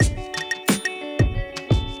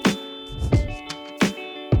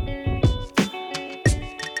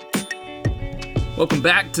Welcome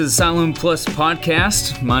back to the Siloam Plus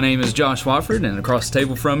podcast. My name is Josh Watford, and across the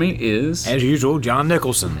table from me is... As usual, John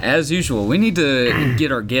Nicholson. As usual. We need to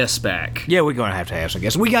get our guests back. Yeah, we're going to have some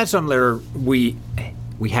guests. We got some that are...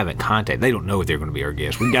 We haven't contacted. They don't know if they're going to be our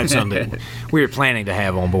guests. We got some that we're planning to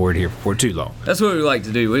have on board here for too long. That's what we like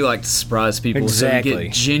to do. We like to surprise people. Exactly. So we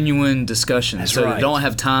get genuine discussions. That's so right. they don't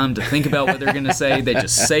have time to think about what they're going to say. They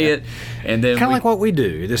just say it, and then kind of like what we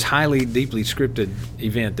do, this highly, deeply scripted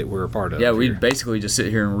event that we're a part of. Yeah, we here. basically just sit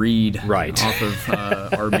here and read off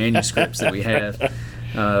of our manuscripts that we have.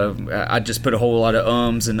 I just put a whole lot of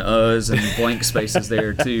ums and uhs and blank spaces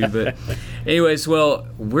there too. But anyways, well,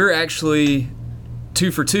 we're actually 2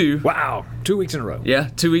 for 2. Wow, 2 weeks in a row. Yeah,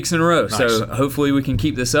 2 weeks in a row. Nice. So hopefully we can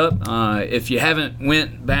keep this up. If you haven't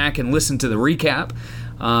went back and listened to the recap,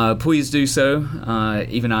 please do so.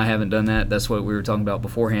 Even I haven't done that. That's what we were talking about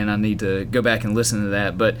beforehand. I need to go back and listen to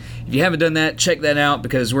that. But if you haven't done that, check that out,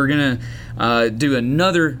 because we're going to do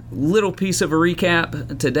another little piece of a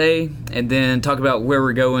recap today and then talk about where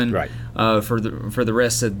we're going for the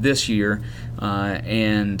rest of this year,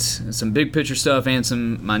 and some big picture stuff and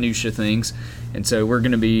some minutia things. And so we're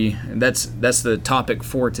going to be, that's the topic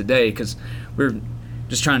for today, because we're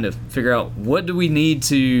just trying to figure out what do we need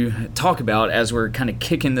to talk about as we're kind of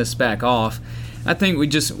kicking this back off. I think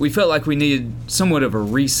we felt like we needed somewhat of a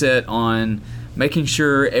reset on making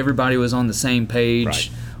sure everybody was on the same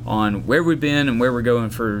page on where we've been and where we're going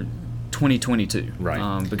for 2022.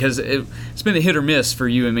 Right. Because it's been a hit or miss for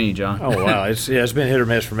you and me, John. Oh, wow. It's been hit or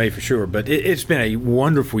miss for me for sure. But it's been a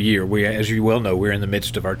wonderful year. We, as you well know, we're in the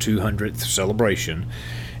midst of our 200th celebration.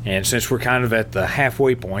 And since we're kind of at the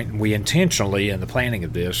halfway point, we intentionally, in the planning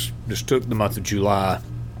of this, just took the month of July,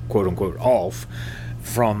 quote-unquote, off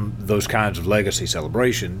from those kinds of legacy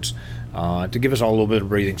celebrations to give us all a little bit of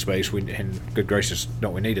breathing space. And good gracious,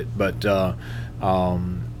 don't we need it? But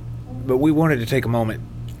we wanted to take a moment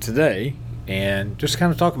today and just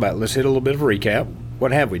kind of talk about it. Let's hit a little bit of a recap.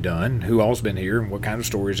 What have we done? Who all's been here? And what kind of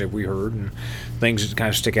stories have we heard? And things that kind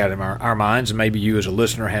of stick out in our minds. And maybe you as a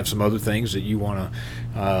listener have some other things that you want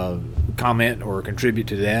to comment or contribute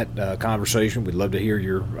to that conversation. We'd love to hear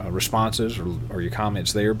your responses or your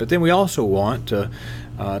comments there. But then we also want to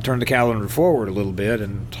turn the calendar forward a little bit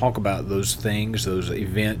and talk about those things, those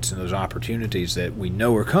events, and those opportunities that we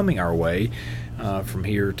know are coming our way from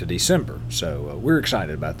here to December. So we're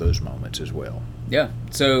excited about those moments as well. Yeah.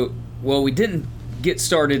 So, well, we didn't get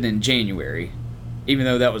started in January, even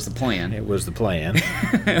though that was the plan. It was the plan.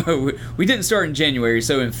 We didn't start in January,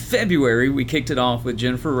 so in February we kicked it off with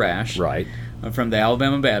Jennifer Rash, from the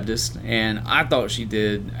Alabama Baptist, and I thought she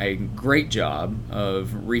did a great job of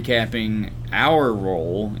recapping our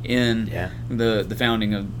role in the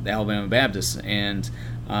founding of the Alabama Baptist, and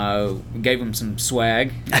gave them some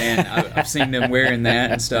swag, and I've seen them wearing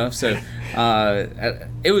that and stuff. So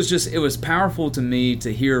it was powerful to me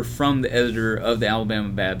to hear from the editor of the Alabama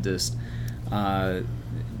Baptist,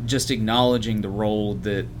 just acknowledging the role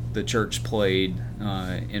that the church played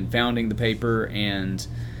in founding the paper and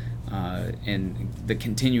the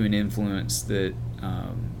continuing influence that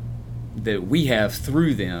we have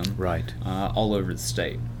through them all over the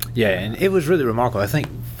state. Yeah, and it was really remarkable. I think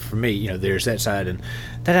for me, there's that side, and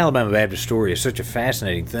that Alabama Baptist story is such a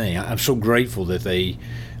fascinating thing. I'm so grateful that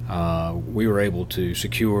we were able to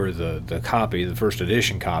secure the copy, the first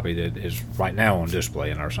edition copy that is right now on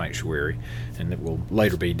display in our sanctuary, and that will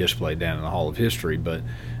later be displayed down in the Hall of History. But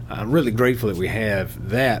I'm really grateful that we have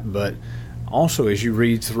that. But also, as you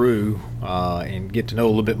read through and get to know a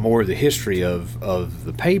little bit more of the history of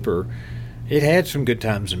the paper, it had some good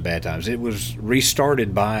times and bad times. It was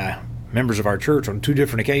restarted by members of our church on 2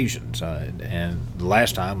 different occasions, and the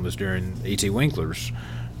last time was during E.T. Winkler's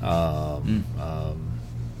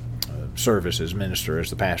service as minister, as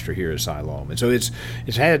the pastor here at Siloam. And so it's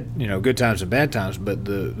had good times and bad times, but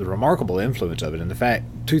the remarkable influence of it, and the fact,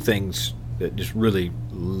 2 things that just really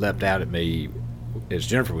leapt out at me as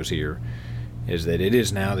Jennifer was here, is that it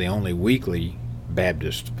is now the only weekly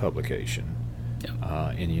Baptist publication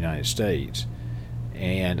in the United States,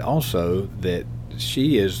 and also that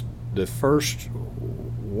she is the first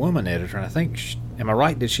woman editor. And I think, am I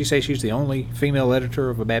right? Did she say she's the only female editor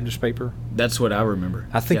of a Baptist paper? That's what I remember.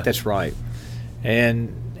 I think that's right.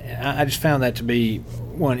 And I just found that to be,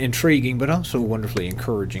 one, intriguing, but also wonderfully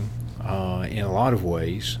encouraging in a lot of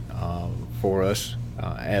ways for us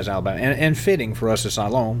as Alabama, and fitting for us as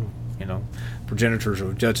Siloam, progenitors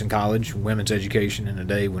of Judson College, women's education in a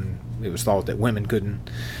day when it was thought that women couldn't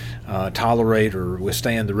tolerate or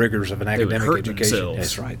withstand the rigors of an academic education. Themselves.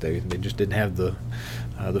 That's right. They just didn't have the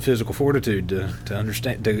the physical fortitude to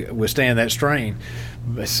understand, to withstand that strain.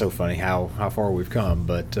 It's so funny how far we've come.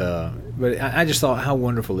 But I just thought how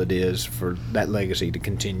wonderful it is for that legacy to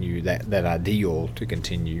continue, that ideal to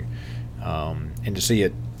continue, and to see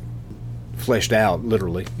it fleshed out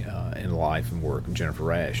literally in the life and work of Jennifer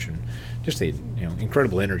Rash, and just the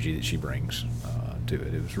incredible energy that she brings to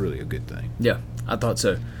it. It was really a good thing. Yeah, I thought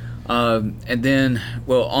so. And then,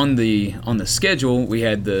 well, on the schedule, we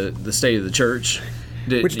had the State of the Church.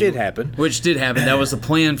 Which did happen. That was the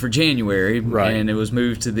plan for January, right. And it was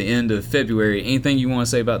moved to the end of February. Anything you want to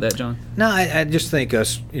say about that, John? No, I just think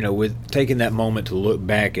us, with taking that moment to look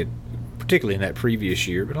back at, particularly in that previous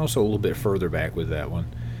year, but also a little bit further back with that one,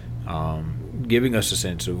 giving us a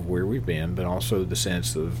sense of where we've been, but also the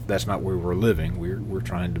sense of that's not where we're living. We're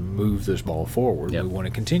trying to move this ball forward. Yep. We want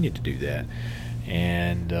to continue to do that.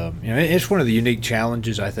 And it's one of the unique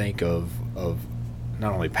challenges, I think, of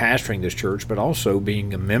not only pastoring this church, but also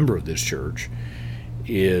being a member of this church,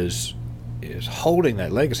 is holding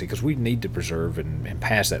that legacy, because we need to preserve and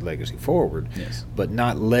pass that legacy forward, yes. But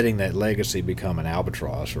not letting that legacy become an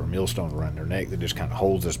albatross or a millstone around their neck that just kind of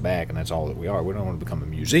holds us back, and that's all that we are. We don't want to become a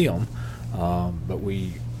museum, but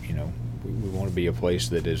we want to be a place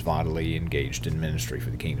that is vitally engaged in ministry for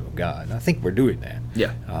the kingdom of God. And I think we're doing that.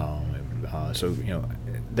 Yeah. So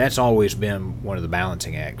that's always been one of the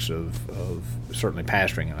balancing acts of certainly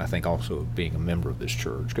pastoring, and I think also of being a member of this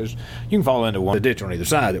church, because you can fall into one ditch on either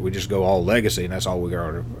side that we just go all legacy and that's all we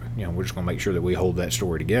are. We're just going to make sure that we hold that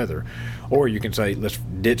story together, or you can say let's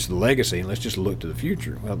ditch the legacy and let's just look to the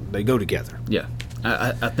future. Well, they go together. Yeah,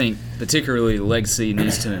 I think particularly legacy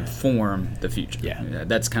needs to inform the future. Yeah,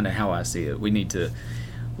 that's kind of how I see it. We need to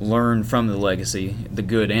learn from the legacy, the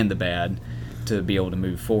good and the bad, to be able to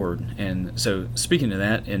move forward. And so, speaking of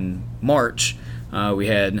that, in March, we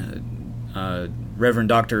had Reverend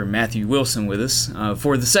Dr. Matthew Wilson with us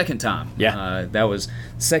for the second time. Yeah. That was the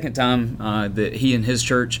second time that he and his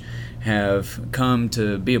church have come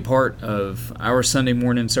to be a part of our Sunday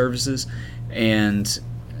morning services. And,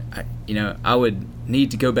 I would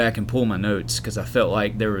need to go back and pull my notes, because I felt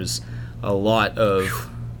like there was a lot of...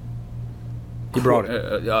 He brought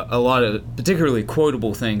it. A lot of particularly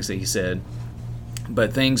quotable things that he said,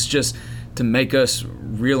 but things just to make us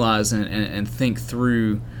realize and think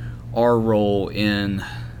through our role in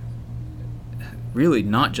really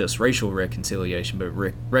not just racial reconciliation, but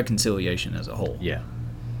reconciliation as a whole. Yeah,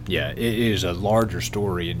 it is a larger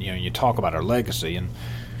story, and you talk about our legacy, and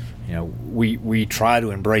we try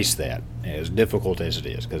to embrace that, as difficult as it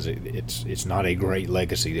is, because it's not a great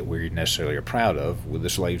legacy that we necessarily are proud of with the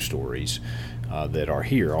slave stories that are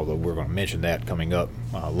here, although we're going to mention that coming up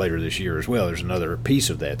later this year as well. There's another piece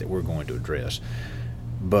of that we're going to address.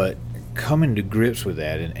 But coming to grips with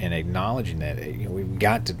that and acknowledging that, we've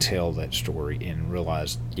got to tell that story and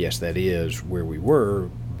realize, yes, that is where we were,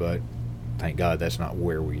 but thank God that's not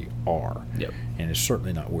where we are. Yep. And it's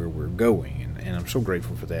certainly not where we're going. And I'm so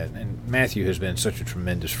grateful for that. And Matthew has been such a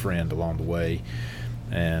tremendous friend along the way.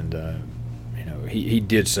 And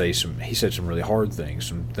he said some really hard things,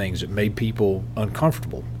 some things that made people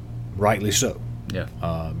uncomfortable, rightly so.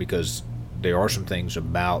 Yeah. Because there are some things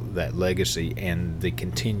about that legacy and the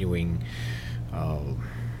continuing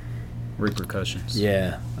repercussions.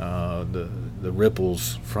 Yeah, the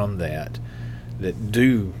ripples from that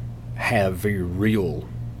do have very real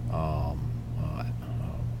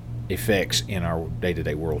effects in our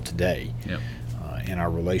day-to-day world today. Yep. In our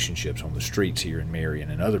relationships on the streets here in Marion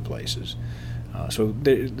and other places. So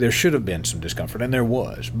there should have been some discomfort, and there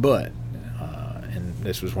was, but and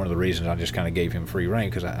this was one of the reasons I just kind of gave him free rein,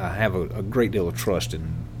 because I have a great deal of trust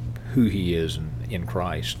in who he is in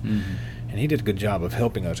Christ. Mm-hmm. And he did a good job of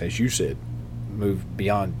helping us, as you said, move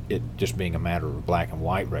beyond it just being a matter of black and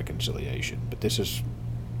white reconciliation. But this is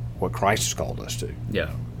what Christ has called us to.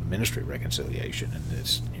 Yeah. Ministry reconciliation, and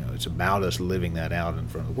it's about us living that out in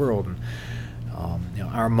front of the world. And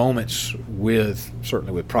our moments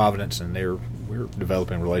certainly with Providence, and we're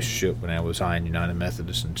developing a relationship now with Zion United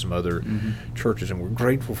Methodist and some other churches, and we're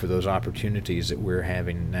grateful for those opportunities that we're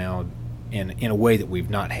having now in a way that we've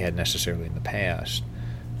not had necessarily in the past,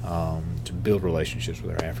 to build relationships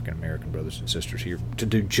with our African American brothers and sisters here, to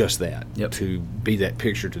do just that. Yep. To be that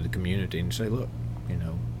picture to the community and say, look,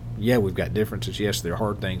 yeah, we've got differences. Yes, there are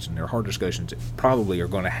hard things and there are hard discussions that probably are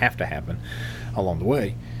going to happen along the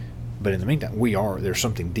way. But in the meantime, there's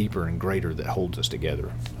something deeper and greater that holds us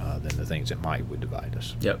together than the things that would divide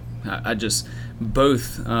us. Yep. I just,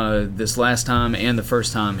 both this last time and the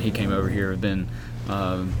first time he came over here have been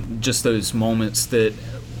just those moments that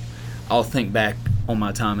I'll think back on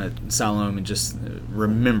my time at Siloam and just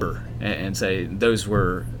remember and say those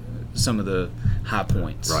were some of the high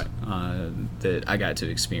points Right. that I got to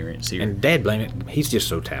experience here. And Dad blame it, he's just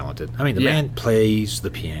so talented. I mean, the Yeah. man plays the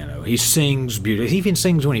piano. He sings beautifully. He even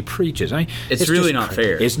sings when he preaches. I mean, It's really just not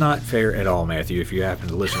fair. It's not fair at all, Matthew, if you happen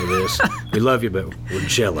to listen to this. We love you, but we're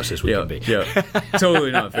jealous as we can be. Yeah,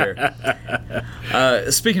 totally not fair.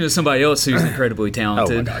 Speaking of somebody else who's incredibly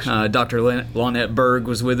talented, Oh, my gosh. Dr. Lonette Berg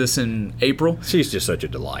was with us in April. She's just such a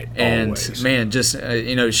delight, And always. man, just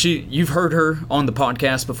you've heard her on the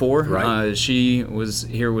podcast before. Right. She was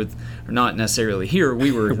here with, or not necessarily here.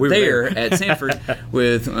 We were, We were there there. at Sanford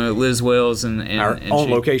with Liz Wells and Our own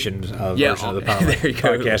she, location version of the there you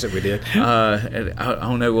go. podcast that we did. I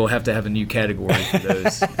don't know. We'll have to have a new category for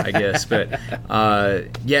those, I guess. But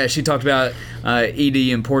she talked about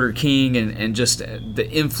Edie and Porter King and just the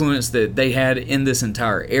influence that they had in this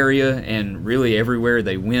entire area and really everywhere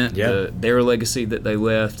they went. Yeah. Their legacy that they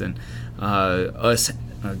left, and us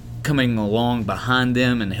coming along behind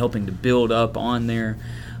them and helping to build up on their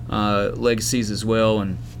legacies as well.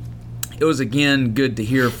 And it was again good to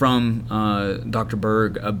hear from Dr.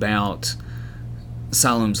 Berg about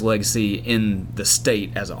Siloam's legacy in the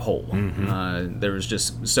state as a whole. There was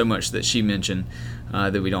just so much that she mentioned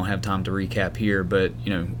that we don't have time to recap here, but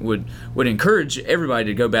would encourage everybody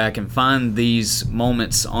to go back and find these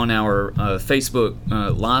moments on our Facebook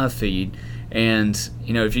live feed. And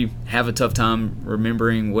if you have a tough time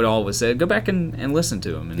remembering what all was said, go back and listen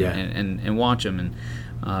to them and watch them,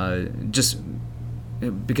 and just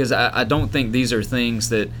because I don't think these are things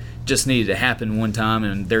that just needed to happen one time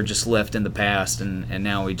and they're just left in the past and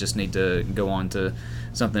now we just need to go on to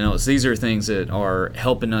something else. These are things that are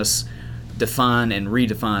helping us define and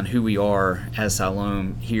redefine who we are as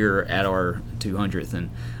Siloam here at our 200th.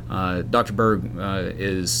 And Dr. Berg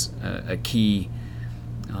is a key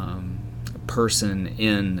person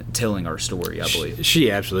in telling our story, I believe.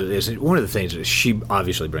 She absolutely is. One of the things that she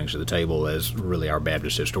obviously brings to the table as really our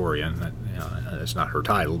Baptist historian, that's not her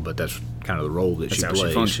title, but that's kind of the role that That's she how plays.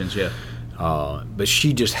 she functions, yeah. But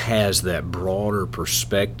she just has that broader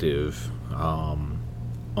perspective on,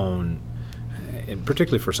 and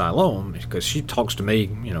particularly for Siloam, because she talks to me,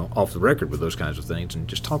 off the record with those kinds of things, and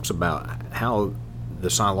just talks about how the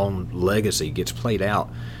Siloam legacy gets played out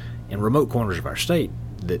in remote corners of our state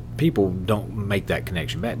that people don't make that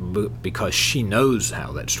connection back, but because she knows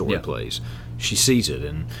how that story plays. She sees it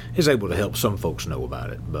and is able to help some folks know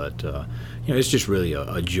about it. But, it's just really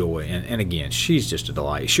a joy. And again, she's just a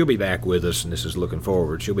delight. She'll be back with us, and this is looking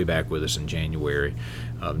forward. She'll be back with us in January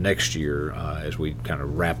of next year as we kind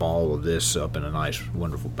of wrap all of this up in a nice,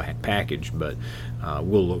 wonderful package. But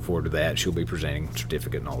we'll look forward to that. She'll be presenting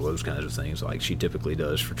certificate and all those kinds of things like she typically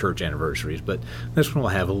does for church anniversaries. But this one will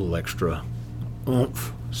have a little extra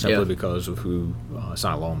oomph simply because of who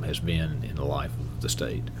Siloam has been in the life of the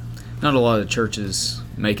state. Not a lot of churches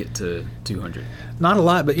make it to 200. Not a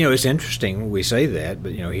lot, but it's interesting we say that.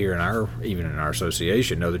 But here even in our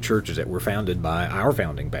association, the churches that were founded by our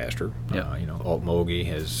founding pastor, Alt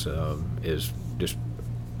Mogi is just.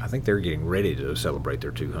 I think they're getting ready to celebrate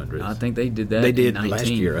their 200th. I think they did that. They did in 19. last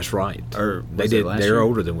year. That's right. Or they was it did. last They're year?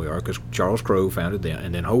 older than we are because Charles Crow founded them,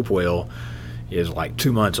 and then Hopewell is like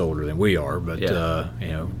 2 months older than we are. But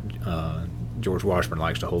George Washburn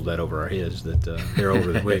likes to hold that over our heads that they're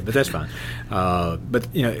older than we, but that's fine. But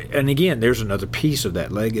and again, there's another piece of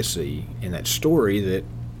that legacy in that story that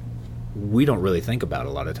we don't really think about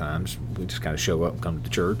a lot of times. We just kind of show up, come to the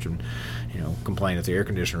church, and complain if the air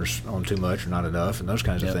conditioner's on too much or not enough, and those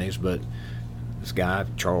kinds of things. But this guy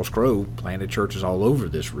Charles Crow planted churches all over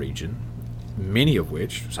this region, many of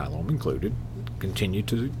which, Siloam included, continue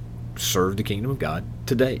to serve the kingdom of God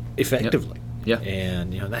today effectively. Yeah.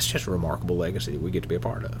 And that's just a remarkable legacy that we get to be a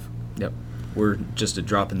part of. Yep. We're just a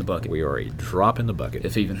drop in the bucket. We are a drop in the bucket.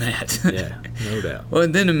 If even that. Yeah, no doubt. Well,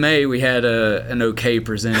 and then in May we had an okay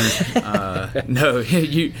presented. No,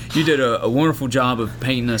 you did a wonderful job of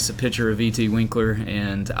painting us a picture of E.T. Winkler,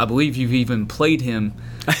 and I believe you've even played him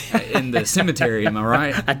in the cemetery. Am I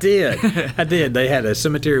right? I did. They had a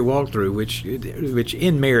cemetery walkthrough, which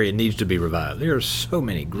in Marion needs to be revived. There are so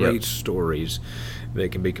many great stories that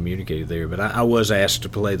can be communicated there. But I was asked to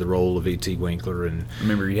play the role of E.T. Winkler, and I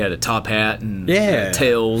remember you had a top hat and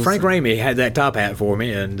tails. Frank Ramey had that top hat for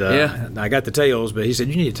me, and I got the tails, but he said,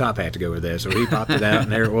 you need a top hat to go with that. So he popped it out,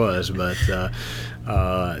 and there it was. But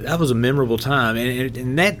that was a memorable time,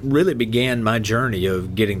 and that really began my journey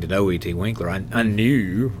of getting to know E.T. Winkler. I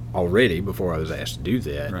knew already before I was asked to do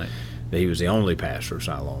that that he was the only pastor of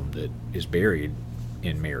Siloam that is buried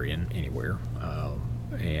in Marion anywhere.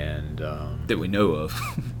 and that we know of.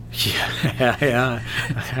 yeah.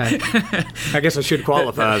 I guess I should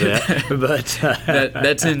qualify that, but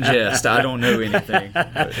that's in jest. I don't know anything.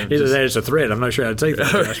 Either that is a threat. I'm not sure how to take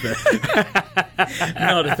that.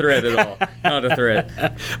 Not a threat at all. Not a threat.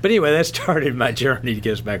 But anyway, that started my journey, to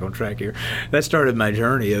get us back on track here. That started my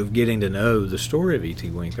journey of getting to know the story of E.T.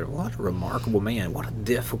 Winkler. What a remarkable man. What a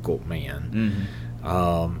difficult man.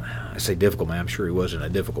 I say difficult man. I'm sure he wasn't a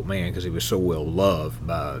difficult man because he was so well loved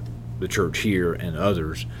by the church here and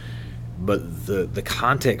others. But the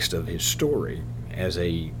context of his story as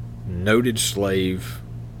a noted slave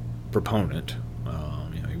proponent,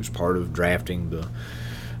 he was part of drafting the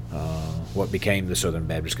what became the Southern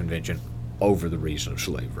Baptist Convention over the reason of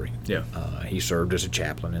slavery. Yeah. He served as a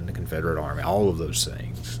chaplain in the Confederate Army, all of those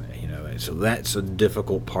things. And so that's a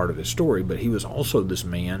difficult part of his story, but he was also this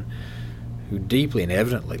man who deeply and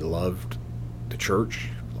evidently loved the church,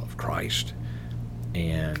 loved Christ,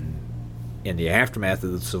 and in the aftermath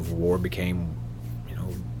of the Civil War became,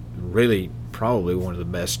 really probably one of the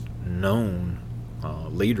best known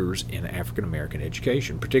leaders in African American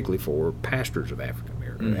education, particularly for pastors of African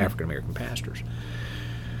American pastors.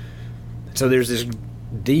 So there's this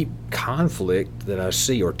deep conflict that I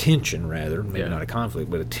see, or tension rather, maybe not a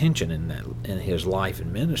conflict, but a tension in his life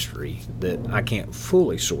and ministry that I can't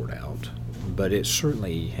fully sort out, but it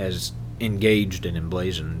certainly has engaged and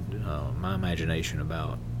emblazoned my imagination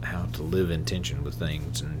about how to live in tension with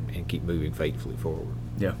things and keep moving faithfully forward.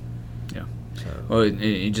 Yeah. So. Well,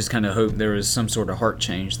 you just kind of hope there was some sort of heart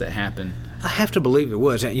change that happened. I have to believe it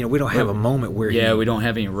was. We don't have a moment where we don't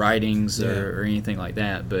have any writings or anything like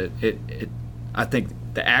that, but I think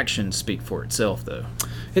the actions speak for itself, though.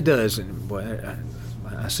 It does. And boy,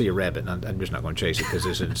 I see a rabbit, and I'm just not going to chase it because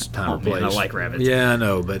it's time and place. Man, I like rabbits. Yeah, I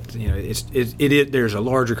know, but there's a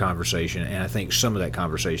larger conversation, and I think some of that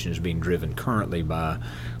conversation is being driven currently by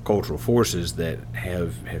cultural forces that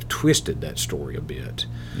have twisted that story a bit.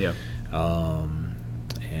 Yeah. And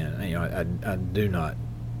I do not,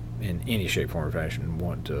 in any shape, form, or fashion,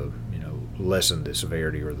 want to lessen the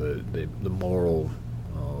severity or the moral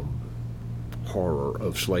horror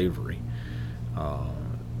of slavery.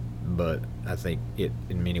 But I think it,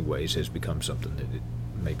 in many ways, has become something that it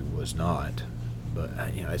maybe was not. But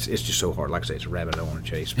it's just so hard. Like I say, it's a rabbit I don't want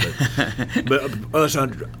to chase. But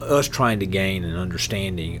us trying to gain an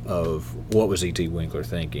understanding of what was E.T. Winkler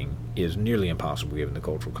thinking is nearly impossible given the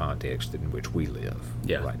cultural context in which we live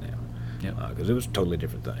right now. Because it was a totally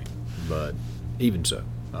different thing. But even so,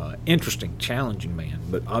 interesting, challenging man,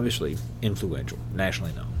 but obviously influential,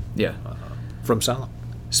 nationally known. Yeah. From Salem.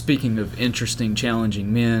 Speaking of interesting,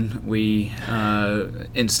 challenging men, we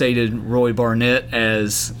instated Roy Barnett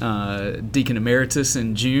as Deacon Emeritus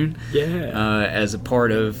in June. As a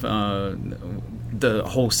part of the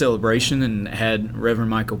whole celebration, and had Reverend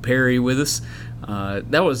Michael Perry with us.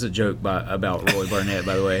 That was a joke about Roy Barnett,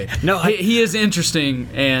 by the way. No, he is interesting,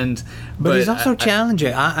 but he's also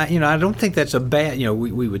challenging. I don't think that's a bad.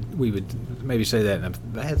 We would maybe say that in a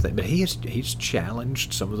bad thing, but he's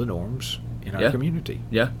challenged some of the norms in our community.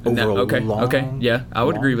 Yeah. Over a long, Yeah, I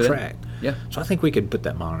would agree with track. that. Yeah. So I think we could put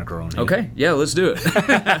that moniker on him. Okay. Yeah, let's do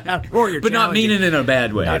it. But not meaning it in a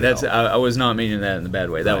bad way. I was not meaning that in a bad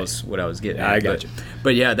way. That was what I was getting at. I got you.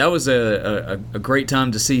 But yeah, that was a great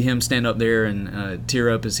time to see him stand up there and tear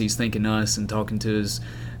up as he's thanking us and talking to his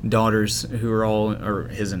daughters, who are or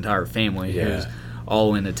his entire family, who's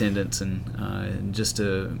all in attendance, and just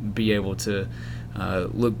to be able to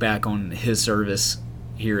look back on his service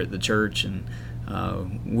here at the church, and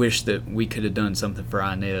wish that we could have done something for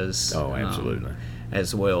Inez. Oh, absolutely.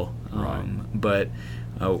 As well. Right. But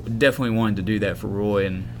definitely wanted to do that for Roy,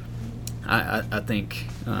 and I think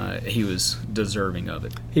he was deserving of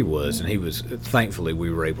it. He was, and he was. Thankfully,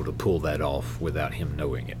 we were able to pull that off without him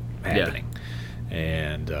knowing it happening. Yeah.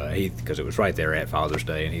 And because it was right there at Father's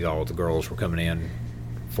Day, and all the girls were coming in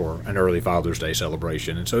for an early Father's Day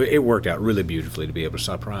celebration, and so it worked out really beautifully to be able to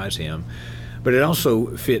surprise him. But it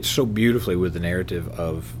also fits so beautifully with the narrative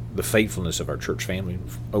of the faithfulness of our church family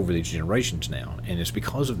over these generations now, and it's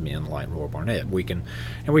because of men like Roy Barnett we can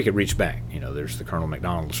reach back. There's the Colonel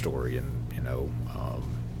McDonald story, and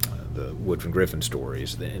the Woodfin Griffin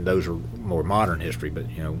stories, and those are more modern history. But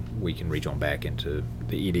we can reach on back into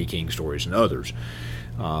the E.D. King stories and others.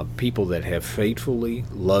 People that have faithfully,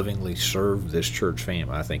 lovingly served this church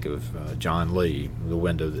family. I think of John Lee, the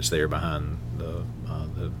window that's there behind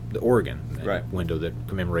the organ, window that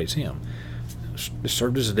commemorates him.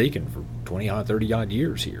 Served as a deacon for 30-odd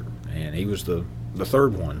years here, and he was the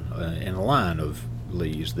third one in a line of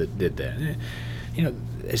Lees that did that.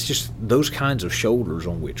 It's just those kinds of shoulders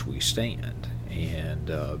on which we stand, and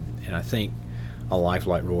I think a life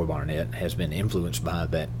like Roy Barnett has been influenced by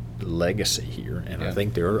that legacy here, and I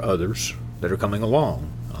think there are others that are coming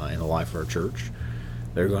along in the life of our church.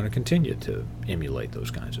 They're going to continue to emulate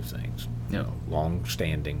those kinds of things.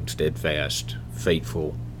 Long-standing, steadfast,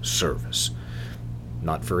 faithful service.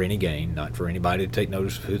 Not for any gain, not for anybody to take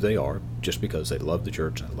notice of who they are, just because they love the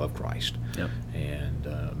church and they love Christ, and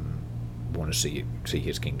want to see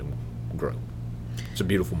His kingdom grow. It's a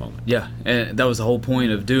beautiful moment. Yeah, and that was the whole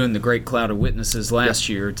point of doing the Great Cloud of Witnesses last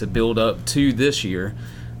year, to build up to this year,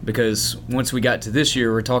 because once we got to this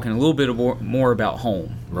year, we're talking a little bit more about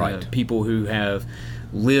home. Right. People who have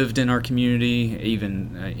lived in our community,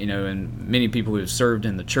 even, and many people who have served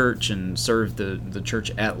in the church and served the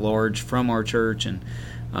church at large from our church,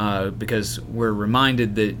 and because we're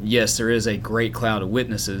reminded that, yes, there is a great cloud of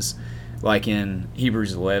witnesses, like in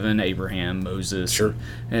Hebrews 11, Abraham, Moses,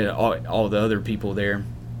 and all the other people there.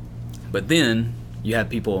 But then you have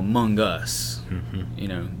people among us,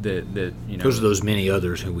 that those are those many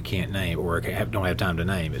others who we can't name or don't have time to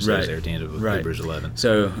name. It says there at the end of Hebrews 11.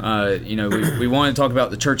 So, we want to talk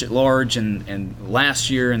about the church at large, and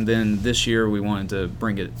last year and then this year we wanted to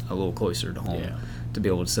bring it a little closer to home. Yeah. To be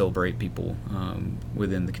able to celebrate people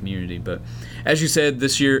within the community. But as you said,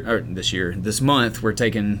 this month, we're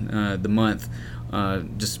taking the month,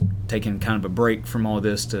 just taking kind of a break from all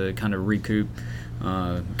this to kind of recoup,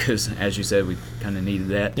 because as you said, we kind of needed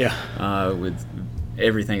that with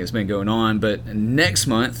everything that's been going on. But next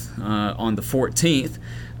month, on the 14th,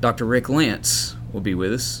 Dr. Rick Lance will be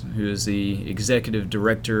with us, who is the executive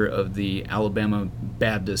director of the Alabama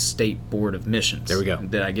Baptist State Board of Missions. There we go.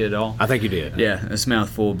 Did I get it all? I think you did. Yeah, it's a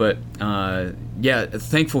mouthful, but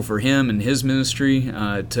thankful for him and his ministry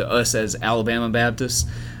to us as Alabama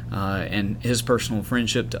Baptists, and his personal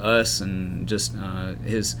friendship to us, and just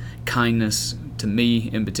his kindness to me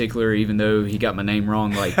in particular, even though he got my name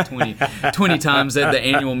wrong like 20 times at the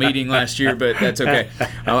annual meeting last year, but that's okay.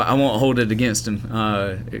 I won't hold it against him.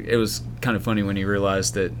 It was kind of funny when he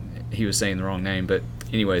realized that he was saying the wrong name, but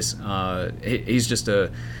anyways, he's just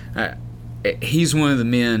he's one of the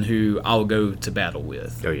men who I'll go to battle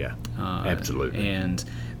with. Oh yeah, absolutely. And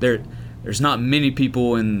there's not many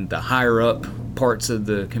people in the higher up parts of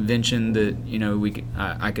the convention that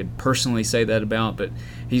I could personally say that about, but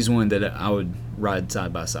he's one that I would ride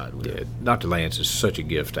side by side with. Yeah, Dr. Lance is such a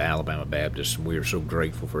gift to Alabama Baptists, and we are so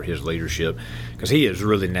grateful for his leadership, because he has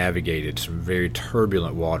really navigated some very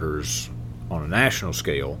turbulent waters on a national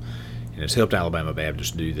scale, and has helped Alabama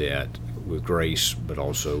Baptists do that with grace, but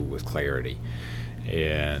also with clarity.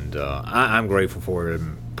 And I'm grateful for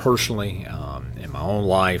him personally. In my own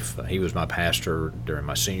life, he was my pastor during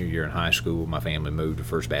my senior year in high school. My family moved to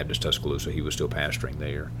First Baptist Tuscaloosa. He was still pastoring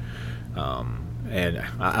there. And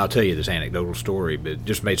I'll tell you this anecdotal story, but it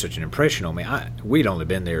just made such an impression on me. We'd only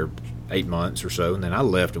been there 8 months or so, and then I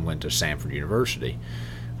left and went to Samford University.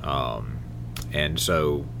 And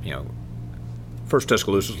so, First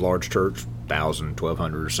Tuscaloosa's a large church, 1,000,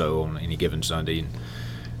 1,200 or so on any given Sunday.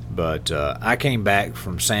 But I came back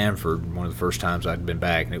from Samford, one of the first times I'd been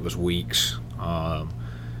back, and it was weeks,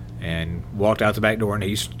 and walked out the back door, and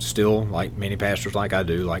he's still, like many pastors like I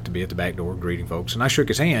do, like to be at the back door greeting folks. And I shook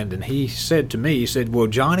his hand, and he said to me, well,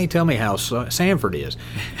 Johnny, tell me how Samford is.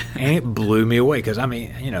 And it blew me away, because,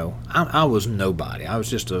 I was nobody. I was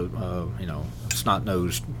just a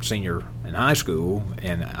snot-nosed senior in high school,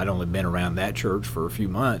 and I'd only been around that church for a few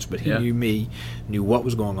months, but he knew me, knew what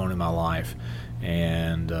was going on in my life.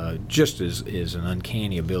 And just is an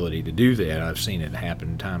uncanny ability to do that. I've seen it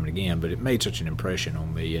happen time and again, but it made such an impression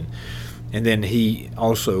on me. And then he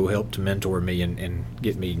also helped to mentor me and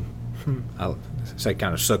get me, I'll say,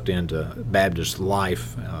 kind of sucked into Baptist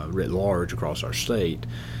life writ large across our state.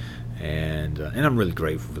 And I'm really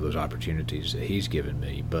grateful for those opportunities that he's given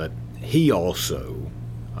me. But he also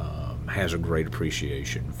has a great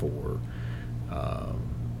appreciation for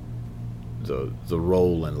the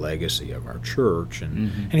role and legacy of our church,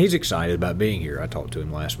 and he's excited about being here. I talked to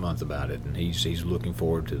him last month about it, and he's looking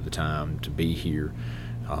forward to the time to be here,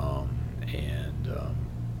 I'm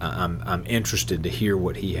interested to hear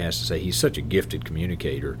what he has to say. He's such a gifted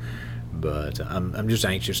communicator, but I'm just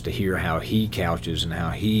anxious to hear how he couches and how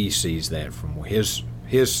he sees that from his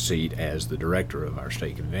seat as the director of our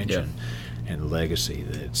state convention, and the legacy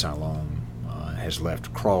that Siloam has left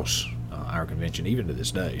across our convention, even to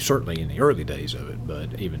this day, certainly in the early days of it,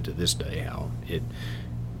 but even to this day, how it,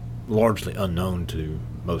 largely unknown to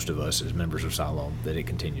most of us as members of Siloam, that it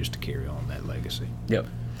continues to carry on that legacy. Yep.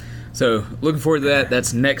 So looking forward to that.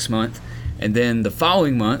 That's next month. And then the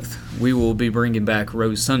following month, we will be bringing back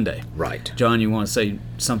Rose Sunday. Right. John, you want to say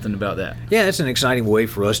something about that? Yeah, it's an exciting way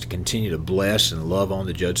for us to continue to bless and love on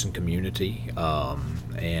the Judson community.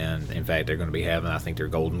 And in fact, they're going to be having, I think, their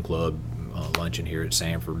Golden Club luncheon here at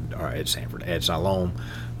Siloam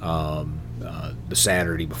the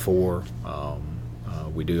Saturday before.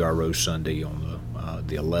 We do our Rose Sunday on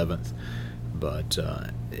the 11th. But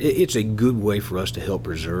it's a good way for us to help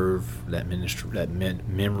preserve that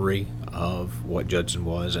memory of what Judson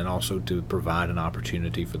was, and also to provide an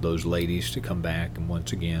opportunity for those ladies to come back and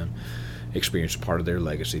once again experience a part of their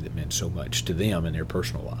legacy that meant so much to them in their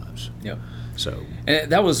personal lives. Yep. So,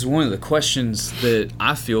 and that was one of the questions that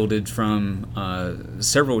I fielded from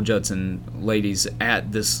several Judson ladies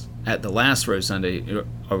at the last Rose Sunday.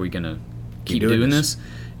 Are we going to keep doing this?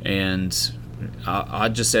 And I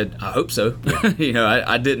just said, I hope so. Yeah.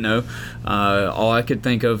 I didn't know. All I could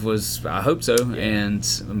think of was, I hope so. Yeah. And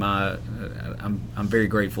I'm very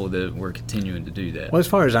grateful that we're continuing to do that. Well, as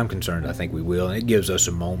far as I'm concerned, I think we will. And it gives us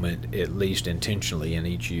a moment, at least intentionally in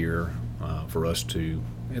each year, for us to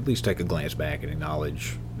at least take a glance back and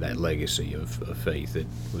acknowledge that legacy of faith that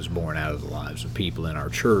was born out of the lives of people in our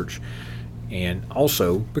church. And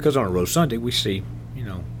also, because on a Rose Sunday, we see,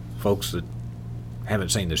 folks that haven't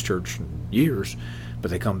seen this church in years,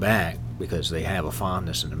 but they come back because they have a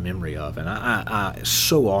fondness and a memory of. And I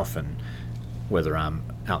so often, whether I'm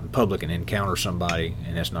out in public and encounter somebody,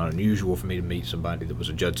 and that's not unusual for me to meet somebody that was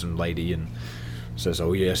a Judson lady and says,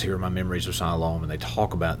 oh yes, here are my memories of Siloam, and they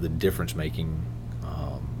talk about the difference-making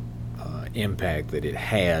impact that it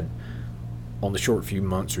had on the short few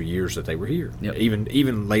months or years that they were here. Yep.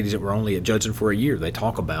 Even ladies that were only at Judson for a year, they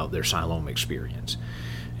talk about their Siloam experience.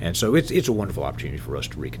 And so it's a wonderful opportunity for us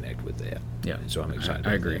to reconnect with that. Yeah. And so I'm excited.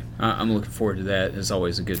 I agree. I'm looking forward to that. It's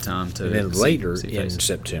always a good time to. And then later in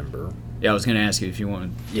September. Yeah, I was going to ask you if you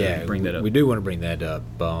want to bring that up. We do want to bring that up.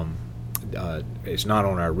 It's not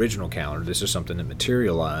on our original calendar. This is something that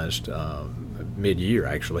materialized mid-year,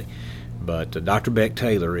 actually. But Dr. Beck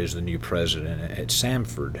Taylor is the new president at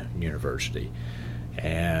Samford University,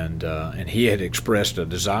 and he had expressed a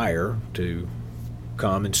desire to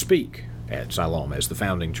come and speak at Siloam as the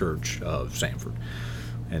founding church of Samford.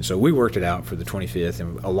 And so we worked it out for the 25th,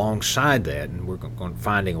 and alongside that, and we're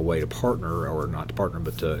finding a way to partner, or not to partner,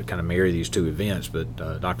 but to kind of marry these two events. But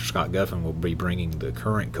Dr. Scott Guffin will be bringing the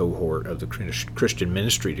current cohort of the Christian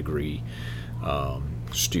ministry degree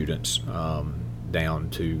students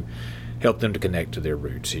down to help them to connect to their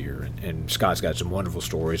roots here. And Scott's got some wonderful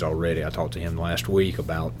stories already. I talked to him last week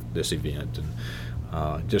about this event,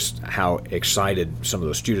 and just how excited some of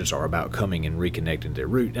those students are about coming and reconnecting their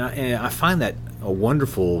root. And I find that a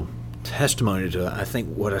wonderful testimony to, I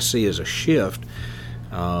think, what I see as a shift,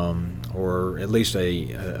 or at least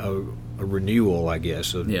a renewal, I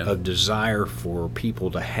guess, of desire for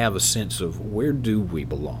people to have a sense of where do we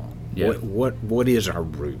belong? Yeah. What is our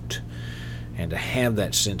root? And to have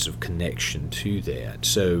that sense of connection to that.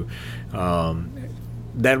 So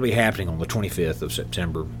that'll be happening on the 25th of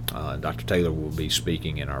September. Dr. Taylor will be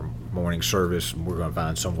speaking in our morning service. We're going to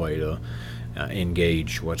find some way to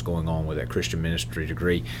engage what's going on with that Christian ministry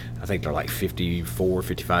degree. I think there are like 54,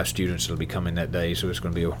 55 students that will be coming that day, so it's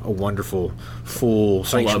going to be a wonderful, full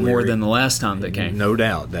sanctuary. A lot more than the last time that came. No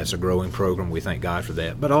doubt. That's a growing program. We thank God for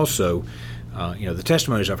that. But also, the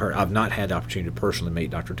testimonies I've heard, I've not had the opportunity to personally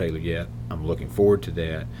meet Dr. Taylor yet. I'm looking forward to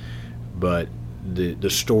that. But the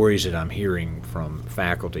stories that I'm hearing from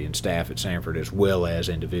faculty and staff at Samford, as well as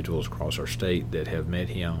individuals across our state that have met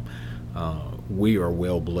him, we are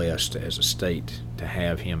well blessed as a state to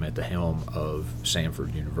have him at the helm of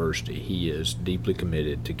Samford University. He is deeply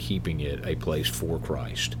committed to keeping it a place for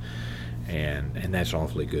Christ, and that's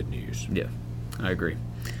awfully good news. Yeah, I agree.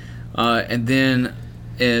 And then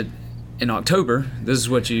in October, this is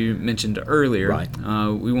what you mentioned earlier. Right.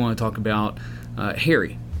 We want to talk about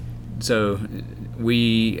Harry. So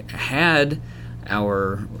we had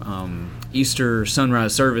our Easter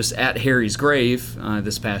sunrise service at Harry's grave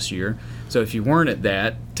this past year. So if you weren't at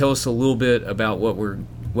that, tell us a little bit about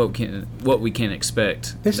what we can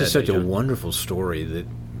expect. This is such a wonderful story that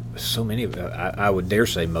so many of I would dare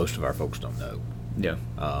say most of our folks don't know. Yeah.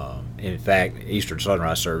 In fact, Easter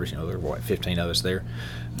sunrise service, there were 15 of us there.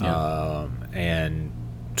 Yeah. And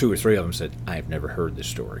 2 or 3 of them said, I have never heard this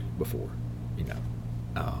story before,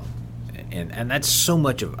 and that's so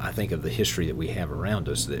much of, I think, of the history that we have around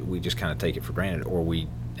us that we just kind of take it for granted, or we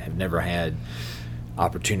have never had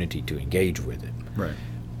opportunity to engage with it. Right.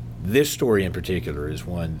 This story in particular is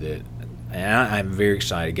one that, and I'm very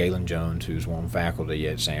excited. Galen Jones, who's one faculty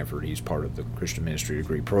at Samford, he's part of the Christian ministry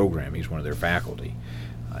degree program. He's one of their faculty.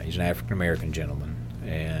 He's an African-American gentleman,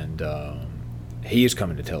 and he is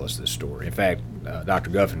coming to tell us this story. In fact, Dr.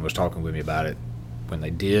 Guffin was talking with me about it when they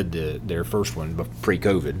did their first one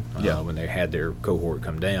pre-COVID, when they had their cohort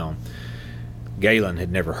come down. Galen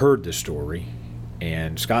had never heard this story,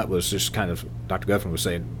 and Scott was just Dr. Guffin was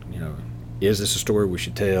saying, is this a story we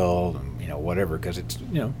should tell? And, whatever, because it's,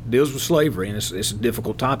 deals with slavery, and it's a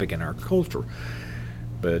difficult topic in our culture.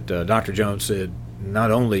 But Dr. Jones said,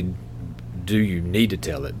 not only do you need to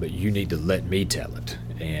tell it, but you need to let me tell it.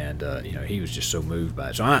 And, he was just so moved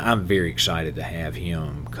by it. So I'm very excited to have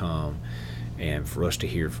him come and for us to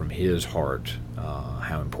hear from his heart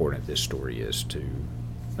how important this story is to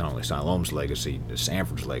not only Siloam's legacy, to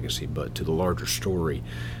Sanford's legacy, but to the larger story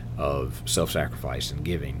of self-sacrifice and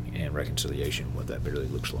giving and reconciliation, what that really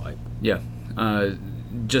looks like. Yeah.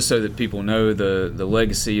 Just so that people know the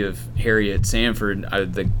legacy of Harriet Sanford,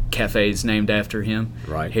 the cafe is named after him.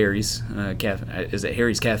 Right. Harry's Cafe. Is it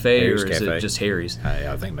Harry's Cafe Harry's or Cafe. Is it just Harry's?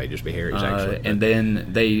 I think it may just be Harry's, actually. And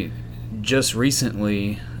then they just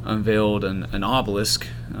recently unveiled an obelisk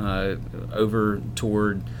over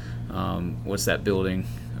toward, what's that building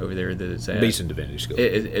over there that it's at? Beeson Divinity School.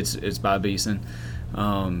 It's by Beeson.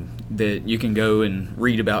 That you can go and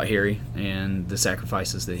read about Harry and the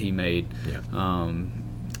sacrifices that he made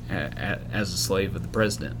as a slave of the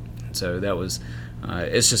president. So that was,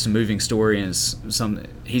 it's just a moving story, and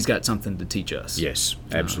he's got something to teach us. Yes,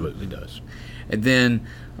 absolutely does. And then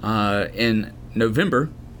in November,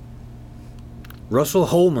 Russell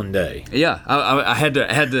Holman Day. Yeah, I had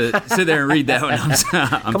to sit there and read that one. I'm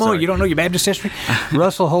Come sorry. on, you don't know your Baptist history?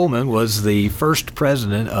 Russell Holman was the first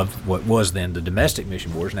president of what was then the Domestic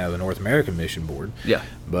Mission Board, now the North American Mission Board. Yeah.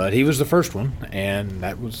 But he was the first one, and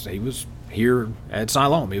he was here at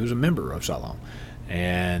Siloam. He was a member of Siloam.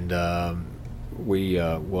 And we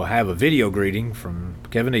will have a video greeting from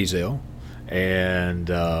Kevin Ezel. And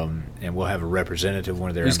we'll have a representative, one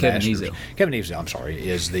of their ambassadors. Kevin Ezel? Kevin Ezel, I'm sorry,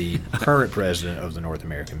 is the current president of the North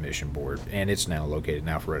American Mission Board, and it's now located in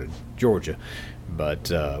Alpharetta, Georgia. But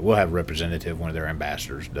we'll have a representative, one of their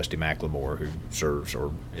ambassadors, Dusty McLemore, who serves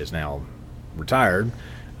or is now retired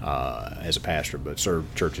as a pastor, but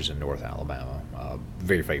served churches in North Alabama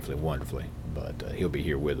very faithfully, wonderfully. But he'll be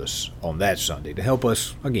here with us on that Sunday to help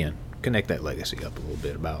us, again, connect that legacy up a little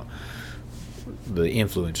bit about the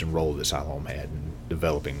influence and role that Siloam had in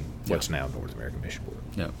developing what's now North American Mission Board.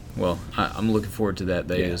 Yeah. Well, I'm looking forward to that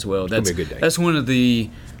day as well. It's gonna be a good day. That's one of the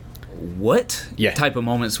type of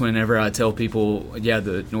moments whenever I tell people,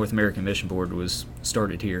 the North American Mission Board was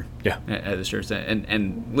started here at this church.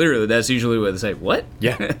 And literally that's usually what they say, what?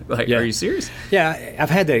 Yeah. Are you serious? Yeah,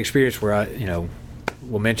 I've had that experience where I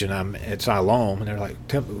will mention I'm at Siloam, and they're like,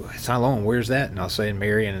 Siloam, where's that? And I'll say in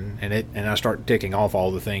Marion, and I start ticking off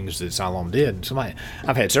all the things that Siloam did. And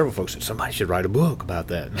I've had several folks say, somebody should write a book about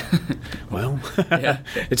that. Well,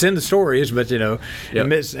 it's in the stories, but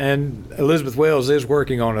and Elizabeth Wells is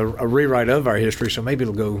working on a rewrite of our history, so maybe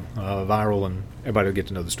it'll go viral and everybody will get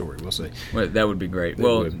to know the story. We'll see. Well, that would be great.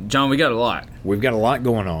 John, we got a lot. We've got a lot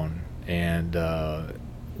going on, and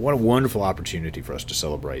what a wonderful opportunity for us to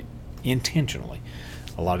celebrate intentionally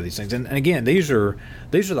a lot of these things. And again, these are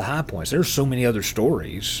the high points. There's so many other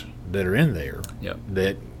stories that are in there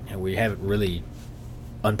that we haven't really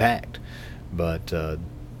unpacked. But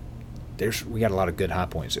we got a lot of good high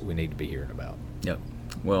points that we need to be hearing about. Yep.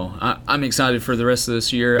 Well, I'm excited for the rest of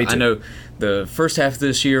this year. Me too. I know the first half of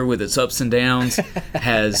this year, with its ups and downs,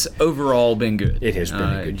 has overall been good. It has been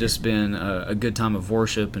a good just been a good time of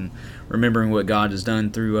worship and remembering what God has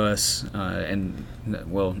done through us, and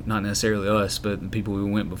not necessarily us, but the people who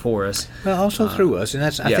went before us. Well, also through us, and I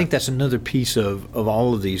think that's another piece of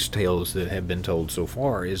all of these tales that have been told so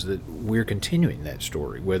far, is that we're continuing that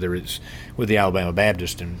story, whether it's with the Alabama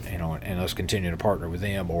Baptist and us continuing to partner with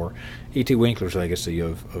them, or E.T. Winkler's legacy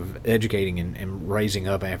of educating and raising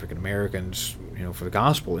up African Americans, for the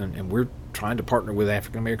gospel, and we're trying to partner with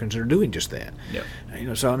African Americans that are doing just that.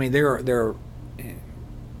 Yep. So I mean, they're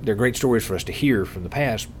great stories for us to hear from the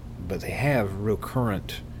past, but they have real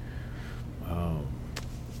current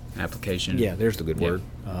application. Yeah, there's the good word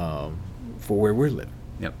for where we're living.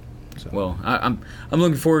 Yep. So. Well, I'm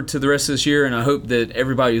looking forward to the rest of this year, and I hope that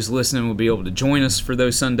everybody who's listening will be able to join us for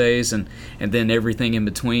those Sundays and then everything in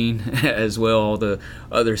between as well, all the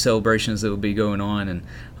other celebrations that will be going on. And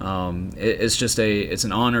it's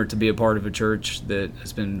an honor to be a part of a church that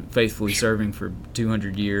has been faithfully serving for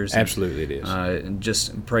 200 years. Absolutely, it is. And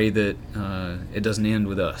just pray that it doesn't end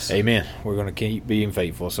with us. Amen. We're going to keep being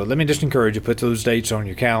faithful. So let me just encourage you, put those dates on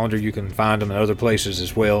your calendar. You can find them in other places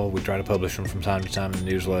as well. We try to publish them from time to time in the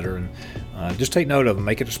newsletter. And just take note of them.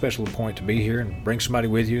 Make it a special point to be here, and bring somebody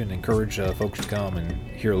with you, and encourage folks to come and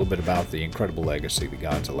hear a little bit about the incredible legacy that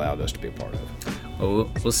God's allowed us to be a part of.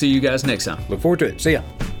 We'll see you guys next time. Look forward to it. See ya.